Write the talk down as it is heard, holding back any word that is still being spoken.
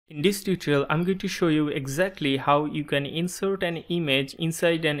In this tutorial, I'm going to show you exactly how you can insert an image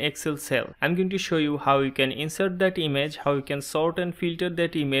inside an Excel cell. I'm going to show you how you can insert that image, how you can sort and filter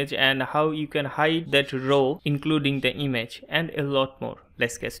that image, and how you can hide that row including the image, and a lot more.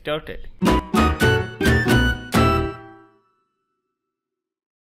 Let's get started.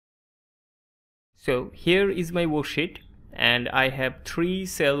 So here is my worksheet, and I have 3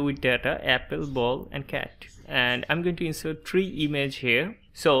 cells with data: apple, ball, and cat. And I'm going to insert 3 images here.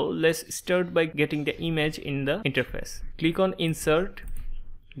 So let's start by getting the image in the interface. Click on insert,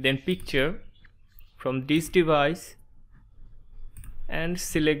 then picture from this device, and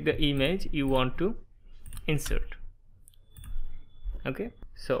select the image you want to insert. Okay,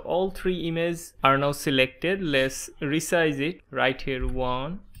 so all 3 images are now selected. Let's resize it. Right here,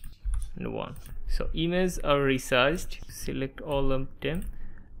 1 and 1. So images are resized. Select all of them.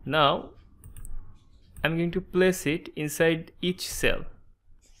 Now I'm going to place it inside each cell.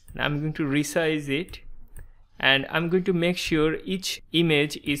 Now I'm going to resize it, and I'm going to make sure each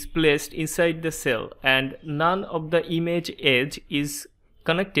image is placed inside the cell and none of the image edge is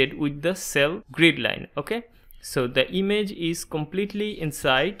connected with the cell grid line. Okay, so the image is completely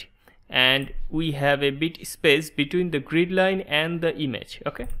inside and we have a bit space between the grid line and the image.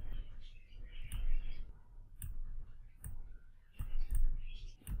 Okay,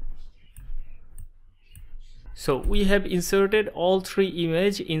 so we have inserted all 3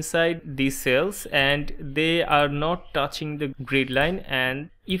 images inside these cells and they are not touching the grid line. And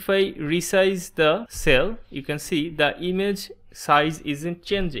if I resize the cell, you can see the image size isn't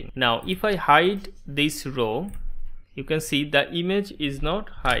changing. Now if I hide this row, you can see the image is not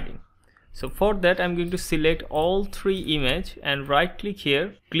hiding. So for that, I'm going to select all 3 images and right click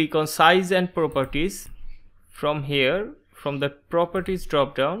here, click on size and properties. From here, from the properties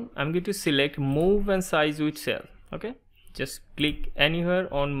drop down, I'm going to select move and size with cell. Okay, just click anywhere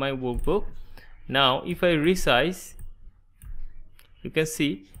on my workbook. Now if I resize, you can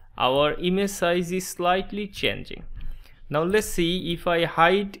see our image size is slightly changing. Now let's see, if I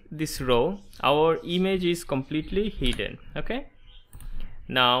hide this row, our image is completely hidden. Okay,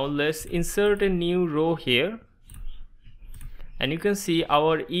 now let's insert a new row here, and you can see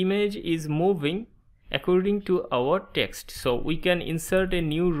our image is moving according to our text. So we can insert a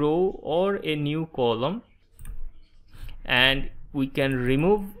new row or a new column, and we can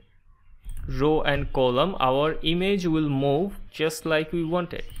remove row and column. Our image will move just like we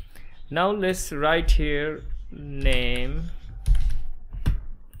wanted. Now let's write here name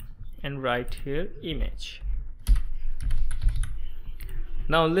and write here image.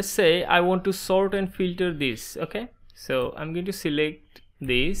 Now let's say I want to sort and filter this. Okay, so I'm going to select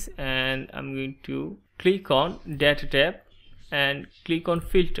this and I'm going to click on data tab and click on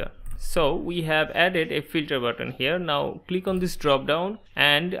filter. So we have added a filter button here. Now click on this drop down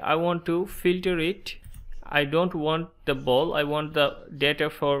and I want to filter it. I don't want the ball, I want the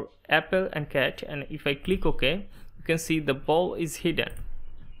data for apple and cat. And if I click OK, you can see the ball is hidden.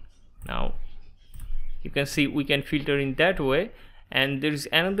 Now you can see we can filter in that way. And there is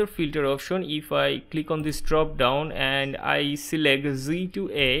another filter option. If I click on this drop down and I select Z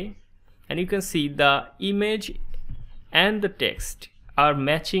to A, and you can see the image and the text are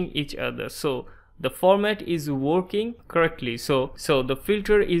matching each other. So the format is working correctly. So the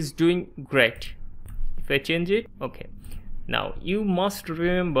filter is doing great. If I change it, okay. Now you must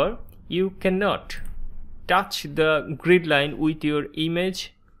remember, you cannot touch the grid line with your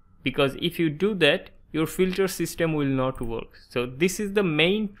image, because if you do that, your filter system will not work. So this is the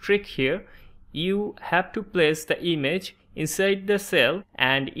main trick here. You have to place the image inside the cell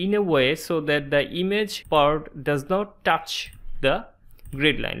and in a way so that the image part does not touch the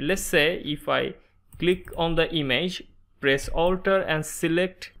grid line. Let's say if I click on the image, press Alt and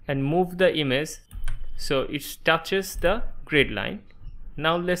select and move the image so it touches the grid line.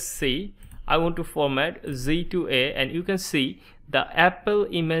 Now let's see, I want to format Z to A, and you can see the apple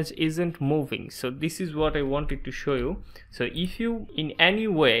image isn't moving. So this is what I wanted to show you. So if you in any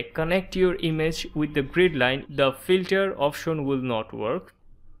way connect your image with the grid line, the filter option will not work.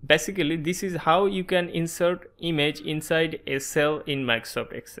 Basically, this is how you can insert image inside a cell in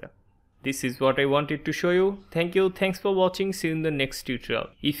Microsoft Excel. This is what I wanted to show you. Thank you. Thanks for watching. See you in the next tutorial.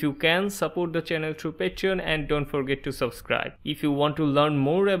 If you can, support the channel through Patreon and don't forget to subscribe. If you want to learn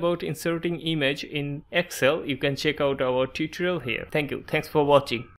more about inserting image in Excel, you can check out our tutorial here. Thank you. Thanks for watching.